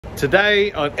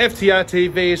Today on FTR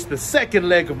TV, it's the second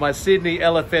leg of my Sydney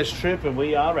LFS trip and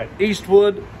we are at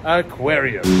Eastwood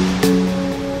Aquarium.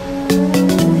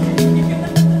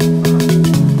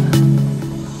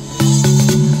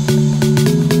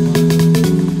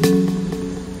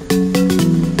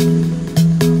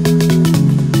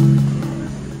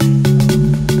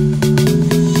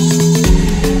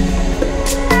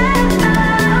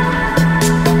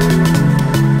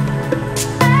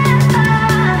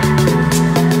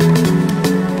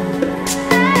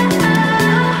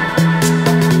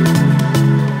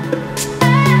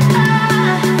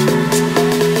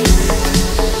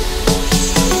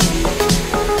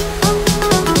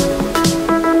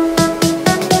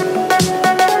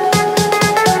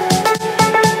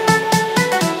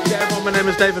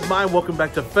 Welcome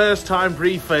back to First Time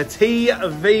Briefer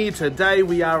TV. Today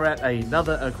we are at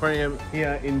another aquarium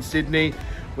here in Sydney.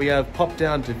 We have popped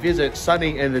down to visit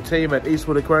Sunny and the team at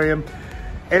Eastwood Aquarium.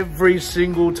 Every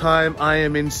single time I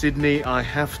am in Sydney, I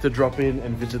have to drop in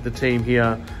and visit the team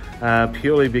here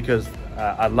purely because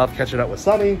I love catching up with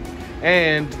Sunny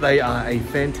and they are a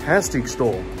fantastic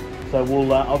store.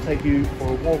 So I'll take you for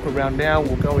a walk around now.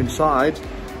 We'll go inside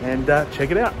and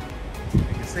check it out. You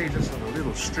can see just a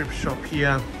little strip shop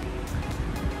here.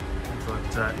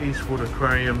 Eastwood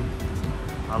Aquarium.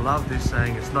 I love this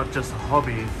saying, it's not just a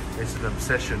hobby, it's an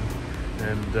obsession,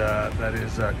 and that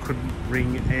is couldn't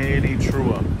ring any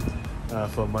truer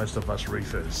for most of us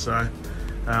reefers. So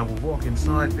we'll walk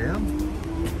inside now.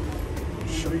 I'll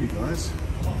show you guys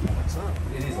what's up.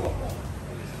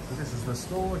 So this is the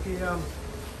store here.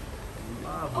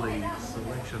 Lovely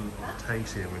selection of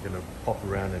tanks here. We're going to pop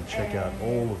around and check out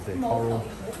all of their coral.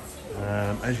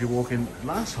 As you walk in,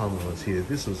 last time I was here,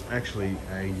 this was actually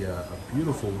a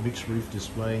beautiful mixed reef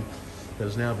display that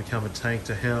has now become a tank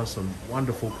to house some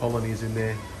wonderful colonies in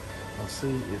there. I'll see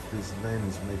if this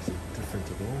lens makes it different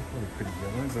at all. Not pretty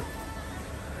yellow, but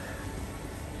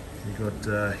you've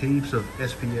got heaps of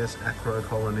SPS acro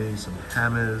colonies, some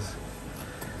hammers.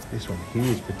 This one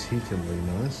here is particularly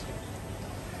nice.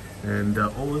 And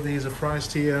all of these are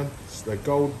priced here. So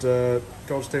the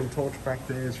gold stem torch back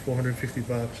there is 450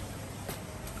 bucks.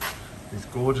 This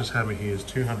gorgeous hammer here is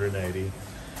 280.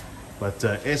 But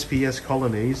SPS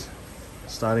colonies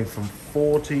starting from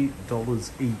 $40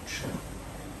 each.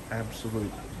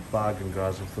 Absolute bargain,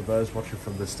 guys. And for those watching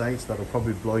from the States, that'll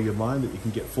probably blow your mind that you can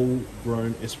get full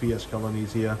grown SPS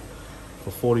colonies here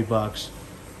for 40 bucks.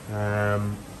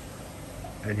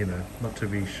 And you know, not to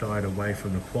be shied away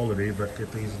from the quality, but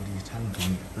get these into your tank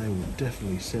and they will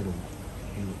definitely settle.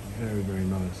 They look very, very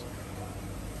nice.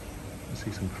 I see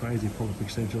some crazy polyp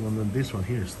extension on them. This one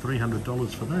here is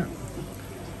 $300 for that.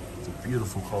 It's a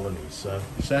beautiful colony. So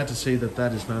sad to see that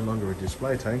that is no longer a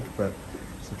display tank, but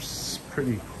some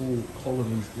pretty cool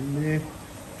colonies in there.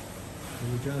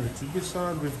 There we go. To this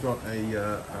side, we've got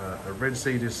a Red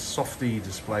Sea softy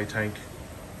display tank.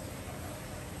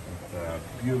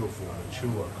 Beautiful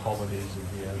mature colonies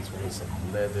in here, as well as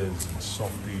some leathers and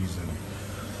softies and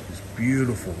this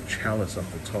beautiful chalice up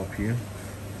the top here.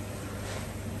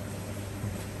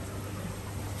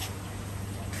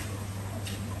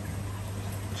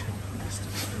 Check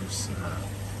this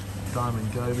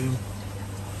diamond goby.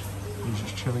 He's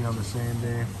just chilling on the sand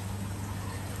there.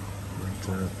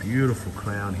 But beautiful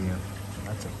clown here.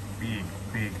 That's a big,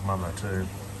 big mama too.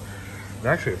 And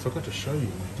actually, I forgot to show you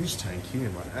this tank here,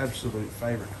 my absolute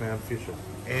favourite clownfish of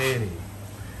any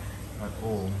at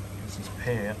all, is this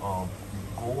pair of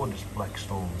gorgeous black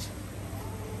storms.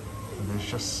 And there's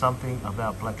just something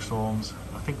about black storms,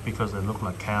 I think because they look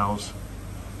like cows.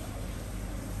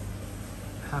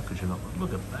 How could you not?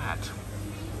 Look at that.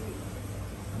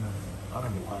 I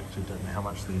actually don't know how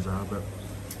much these are, but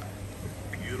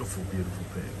beautiful, beautiful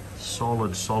pair.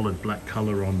 Solid, solid black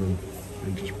colour on them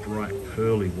and just bright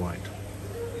pearly white.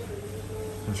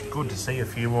 It's good to see a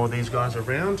few more of these guys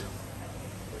around.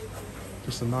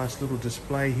 Just a nice little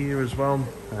display here as well.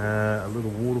 A little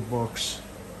water box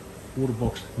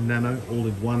nano all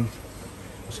in one.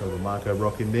 So the Marco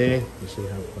rock in there. You see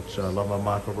how much I love my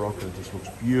Marco rock. It just looks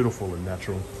beautiful and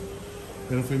natural.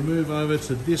 And if we move over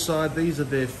to this side, these are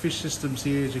their fish systems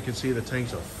here. As you can see, the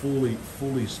tanks are fully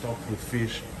stocked with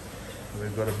fish. And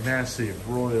we've got a massive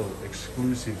royal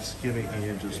exclusive skillet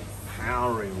here just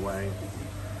powering away.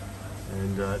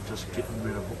 And just getting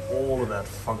rid of all of that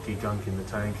funky gunk in the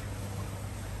tank.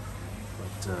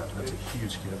 But that's a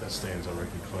huge skillet. That stands, I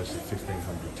reckon, close to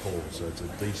 1,500 tall, so it's a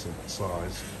decent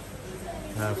size.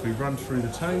 If we run through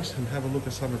the tanks and have a look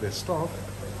at some of their stock,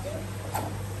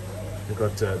 they've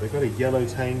got a yellow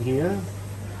tang here.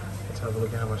 Let's have a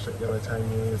look at how much that yellow tang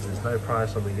is. There's no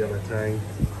price on the yellow tang.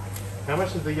 How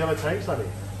much is the yellow tang, Sonny?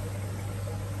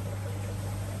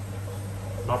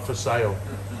 not for sale,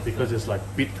 because it's like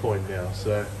Bitcoin now.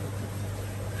 So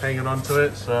hanging on to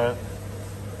it. So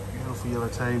beautiful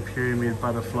yellow-tailed pyramid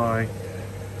butterfly.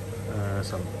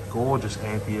 Some gorgeous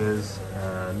Antheas,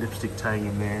 lipstick tang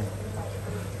in there.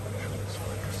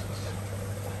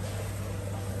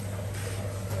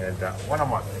 And one of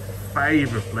my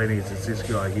favourite blendings is this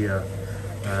guy here,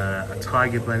 a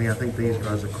tiger blending. I think these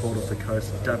guys are called off the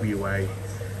coast of WA.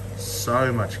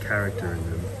 So much character in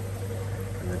them,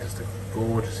 and they're just a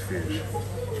gorgeous fish.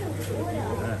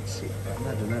 That's it.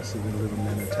 Imagine that's a little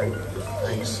manatee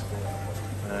face.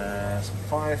 Some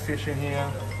firefish in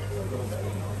here.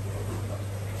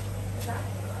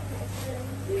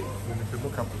 And if you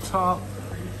look up the top, I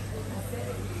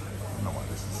don't know what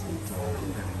this is.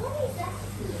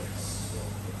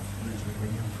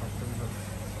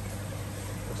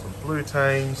 Got some blue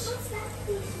tangs,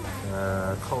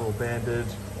 coral banded.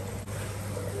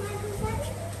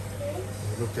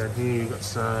 Look down here, you've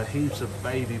got heaps of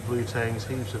baby blue tangs,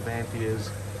 heaps of Antheas,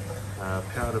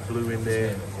 powder blue in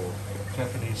there,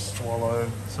 Japanese swallow,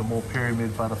 some more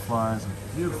pyramid butterflies, and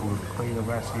beautiful little cleaner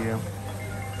wrasse here.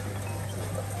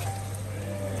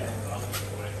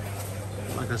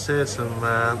 Like I said, some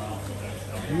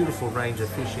beautiful range of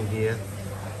fish in here.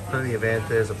 Plenty of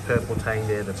Antheas, a purple tang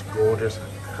there that's gorgeous.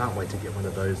 Can't wait to get one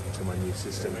of those into my new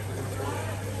system.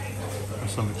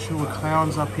 Some mature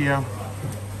clowns up here.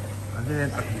 And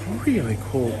then a really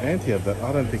cool Anthea that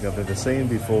I don't think I've ever seen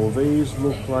before. These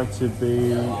look like to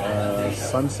be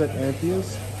sunset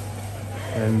Antheas.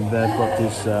 And they've got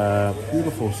this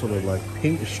beautiful sort of like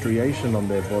pink striation on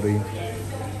their body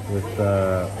with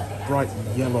bright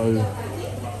yellow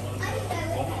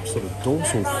sort of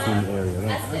dorsal fin area.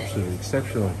 That's absolutely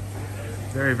exceptional.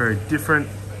 Very, very different.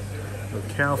 The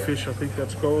cowfish, I think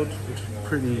that's called, which is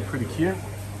pretty cute.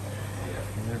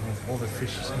 And all the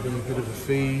fish is having a bit of a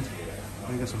feed.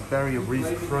 We've got some barrier reef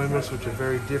chromas, which are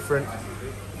very different.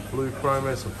 Blue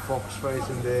chroma, some fox face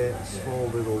in there, a small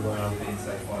little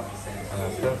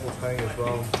purple tang as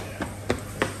well.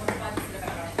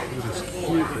 Look at this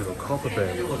cute little copper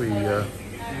band, probably about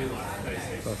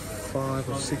 5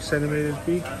 or 6 centimeters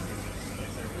big.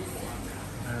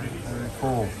 Very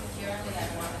cool.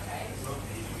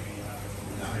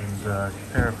 And a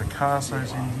pair of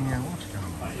Picassos in here. What's going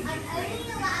on?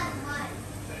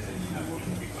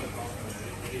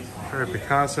 A pair of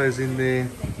Picassos in there.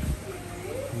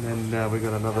 And then we've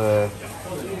got another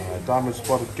diamond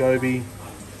spotted goby.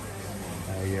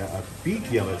 A big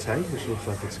yellow tank, which looks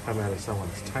like it's come out of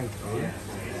someone's tank there.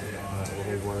 Or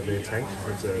maybe one of their tanks.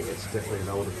 It's definitely an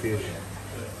older fish.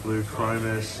 Blue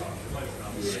chromas,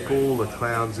 school of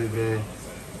clowns in there,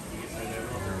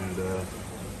 and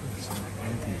some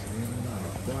Antheas in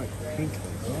there, bright pink.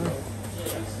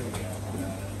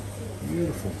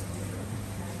 Beautiful.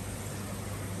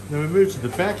 Now we move to the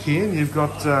back here, and you've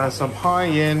got some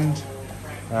high-end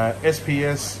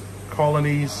SPS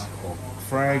colonies or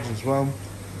frags as well.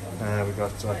 We've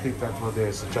got, I think that one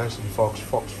there's a Jason Fox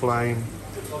Flame.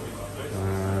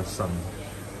 Some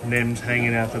Nems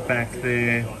hanging out the back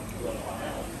there.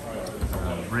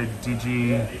 Red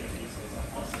Digi.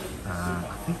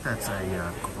 I think that's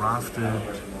a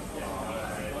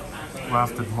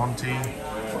grafted Monty.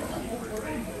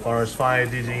 Forest Fire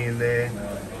Digi in there.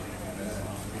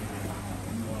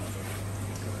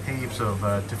 Heaps of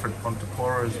different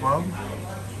Pontopora as well.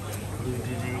 Blue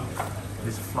Digi.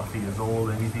 This fluffy as all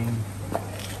anything.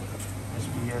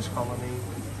 SPS colony.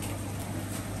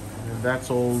 And that's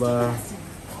all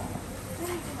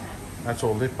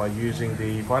lit by using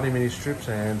the vitamin strips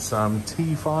and some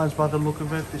T5s by the look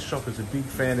of it. This shop is a big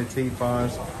fan of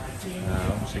T5s,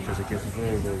 obviously because it gets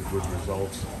very, very good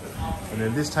results. And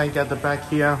then this tank at the back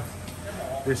here,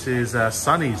 this is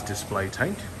Sunny's display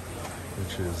tank,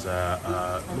 which is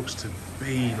looks to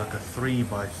be like a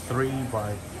 3x3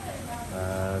 by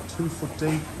 2 foot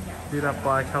deep, lit up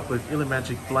by a couple of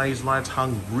Illumagic blaze lights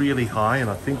hung really high, and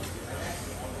I think,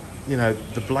 you know,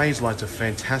 the blaze lights are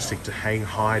fantastic to hang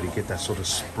high to get that sort of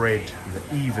spread, the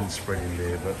even spread in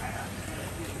there. But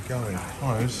going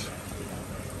close,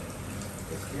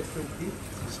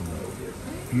 some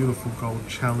beautiful gold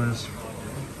challas,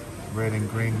 red and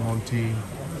green Monty,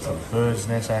 some bird's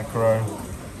nest acro,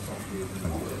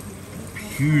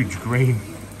 huge green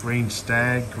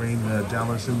stag, green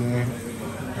Dallas in there,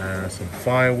 some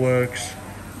fireworks,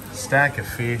 stack of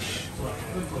fish.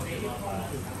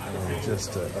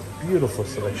 Just a beautiful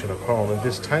selection of coral, and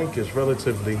this tank is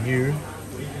relatively new.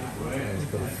 It's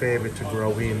got a fair bit to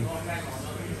grow in.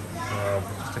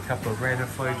 Just a couple of random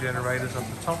flow generators up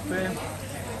the top there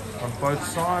on both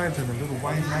sides, and a little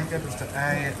wave maker just to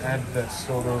add that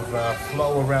sort of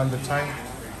flow around the tank.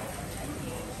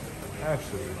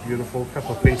 Absolutely beautiful. A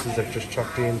couple of pieces I've just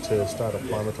chucked in to start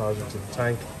acclimatizing to the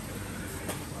tank.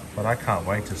 But I can't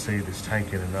wait to see this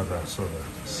tank in another sort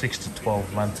of 6 to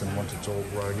 12 months and once it's all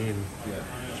grown in.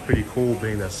 It's pretty cool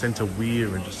being a center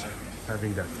weir and just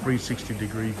having that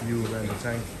 360-degree view around the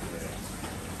tank.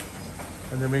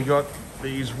 And then we got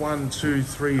these 1, 2,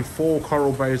 3, 4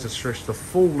 coral bays that stretch the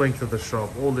full length of the shop,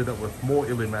 all lit up with more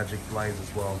Illumagic blades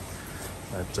as well.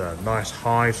 At nice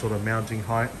high sort of mounting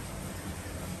height.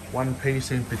 One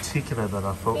piece in particular that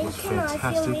I thought was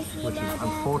fantastic, which is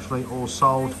unfortunately all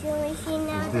sold,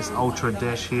 is this Ultra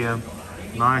Dash here.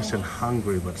 Nice and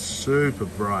hungry, but super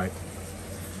bright.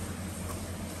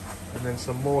 And then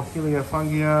some more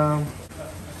Heliofungia.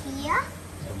 Here?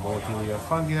 Some more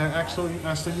Heliofungia. Actually,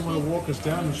 Aston, you want to walk us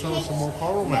down and show us some more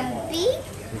coral, mate?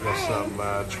 We've got some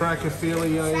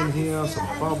Trachophilia in here,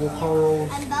 some bubble corals.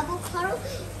 And bubble coral.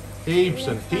 Heaps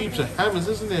and heaps of hammers,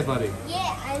 isn't there, buddy?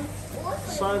 Yeah, and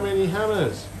So many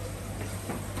hammers.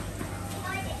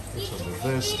 Some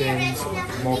reverse stems,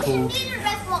 mottles,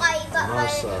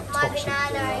 nice toxic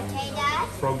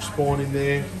frog spawn in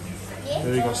there.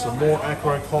 Then we've got some more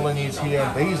acro colonies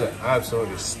here. These are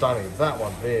absolutely stunning. That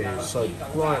one there is so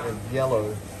bright and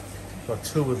yellow. Got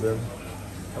 2 of them.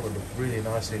 That would look really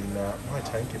nice in my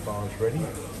tank if I was ready.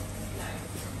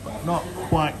 But not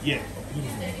quite yet.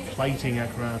 Plating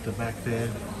acro at the back there.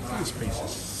 This piece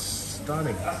is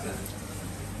stunning.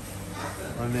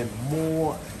 And then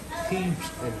more heaps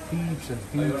and heaps and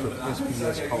heaps of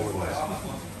SPS colonies.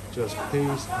 Just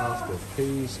piece after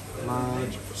piece,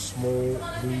 large, small,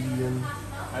 medium,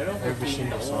 every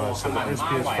single size. So the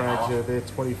SPS frags here, they're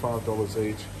 $25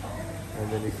 each.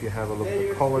 And then if you have a look at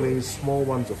the colonies, small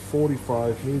ones are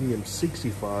 $45, medium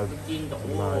 $65,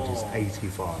 and large is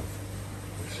 $85,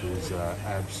 which is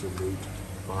absolute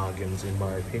bargains in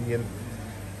my opinion.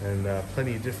 And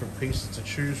plenty of different pieces to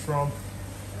choose from.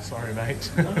 Sorry,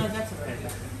 mate. No, that's okay.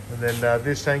 And then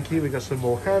this tank here, we got some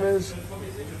more hammers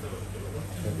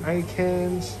and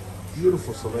acans.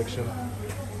 Beautiful selection.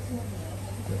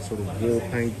 That sort of wall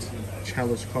paint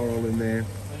chalice coral in there.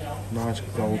 Nice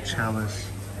gold chalice.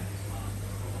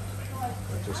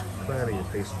 And just plenty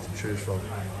of pieces to choose from.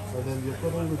 And then you've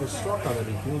got all of the stock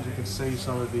underneath here. As you can see,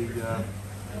 some of the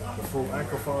full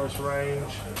Aquaforest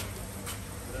range.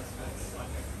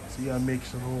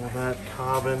 Mix and all of that,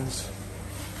 carbons.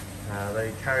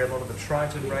 They carry a lot of the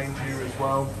Triton range here as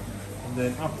well. And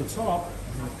then up the top,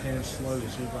 I'm going to pan slowly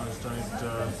so you guys don't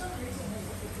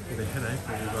get a headache.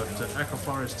 But we've got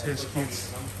Aquaforest test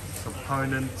kits,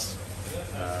 components,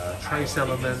 trace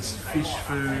elements, fish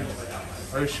food,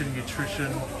 ocean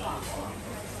nutrition,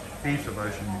 heaps of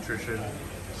ocean nutrition,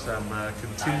 some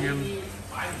continuum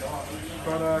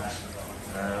products.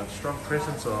 Strong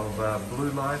presence of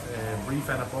blue light and reef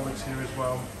anabolics here as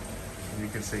well. And you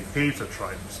can see heaps of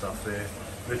Triton stuff there.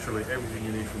 Literally everything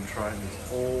you need from Triton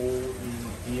is all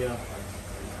in here.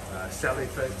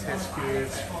 Salifate test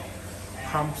kits,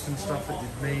 pumps and stuff that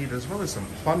you need, as well as some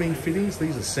plumbing fittings.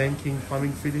 These are Sand King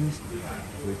plumbing fittings,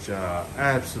 which are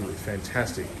absolutely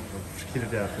fantastic. I've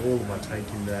kitted out all of my tank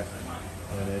in that,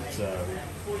 and it's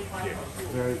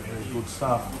very, very good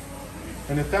stuff.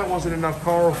 And if that wasn't enough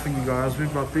coral for you guys,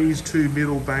 we've got these 2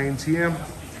 middle bains here.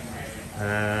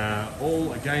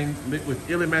 All again lit with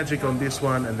Illumagic on this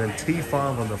one, and then T5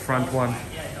 on the front one.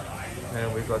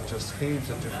 And we've got just heaps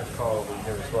of different coral in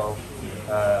here as well.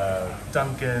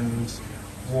 Duncans,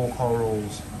 war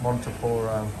corals,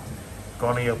 Montipora,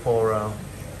 Goniopora.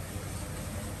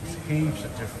 There's heaps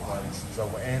of different ones.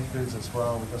 Some anthers as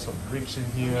well. We've got some grips in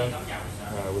here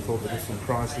with all the different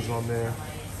prices on there.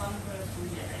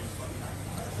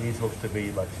 These look to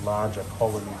be like larger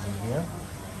colonies in here.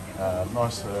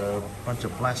 Nice bunch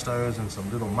of blastos and some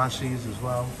little mushies as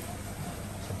well.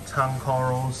 Some tongue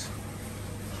corals,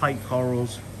 plate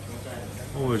corals.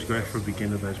 Always great for a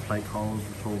beginner, those plate corals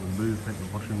with all the movement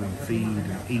and watching them feed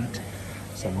and eat.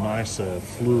 Some nice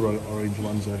fluoro orange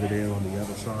ones over there on the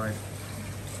other side.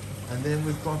 And then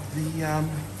we've got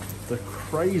the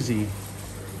crazy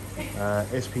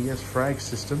SPS frag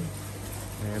system.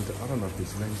 And I don't know if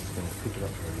this lens is going to pick it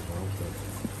up very well, but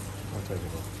I'll take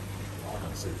it off. I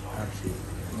can't see absolutely.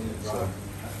 So,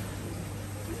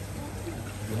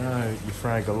 you know, you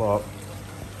frag a lot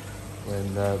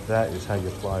when that is how you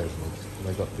fly, isn't it? And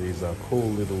they got these cool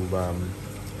little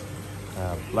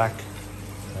black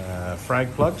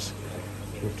frag plugs,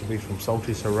 look to be from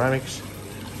Salty Ceramics.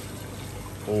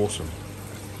 Awesome.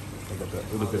 They've got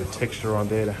that little bit of texture on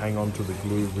there to hang on to the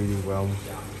glue really well.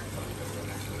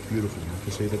 Beautiful. You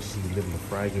can see they're just in the middle of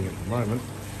fragging at the moment.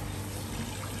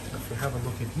 If you have a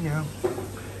look in here,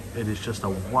 it is just a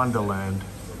wonderland,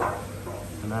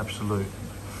 an absolute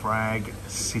Frag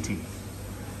City.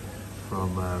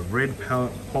 From red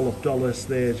polypdolus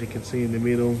there, as you can see in the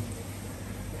middle.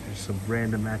 There's some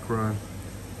random macro.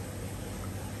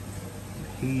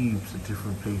 Heaps of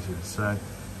different pieces. So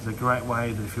it's a great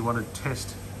way that if you want to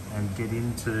test and get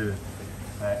into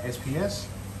SPS,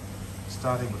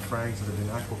 starting with frags that have been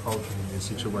aquaculture in this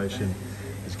situation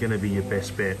is going to be your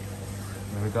best bet.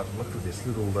 And we've got, look at this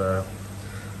little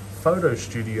photo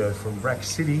studio from Rack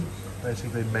City,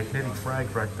 basically a magnetic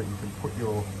frag rack that you can put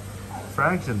your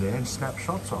frags in there and snap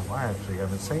shots of. I actually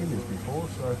haven't seen this before,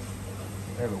 so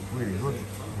they look really good.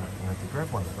 I have to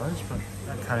grab one of those, but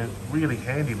okay, really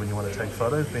handy when you want to take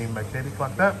photos, being magnetic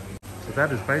like that. So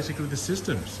that is basically the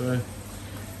system. So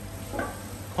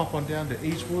pop on down to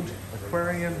Eastwood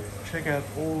Aquarium, check out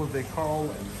all of their coral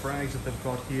and frags that they've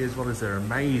got here, as well as their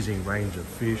amazing range of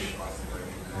fish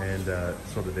and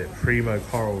sort of their primo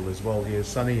coral as well here.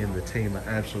 Sunny and the team are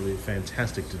absolutely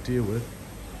fantastic to deal with,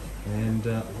 and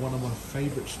one of my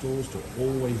favourite stores to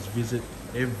always visit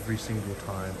every single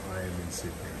time I am in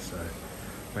Sydney. So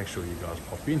make sure you guys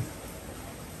pop in.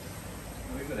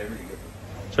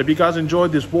 So if you guys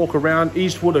enjoyed this walk around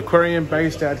Eastwood Aquarium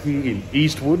based out here in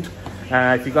Eastwood,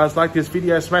 if you guys like this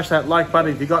video, smash that like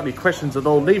button. If you got any questions at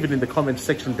all, leave it in the comments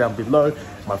section down below.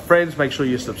 My friends, make sure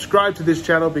you subscribe to this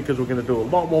channel because we're going to do a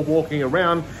lot more walking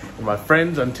around. And my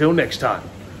friends, until next time,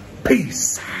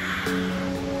 peace.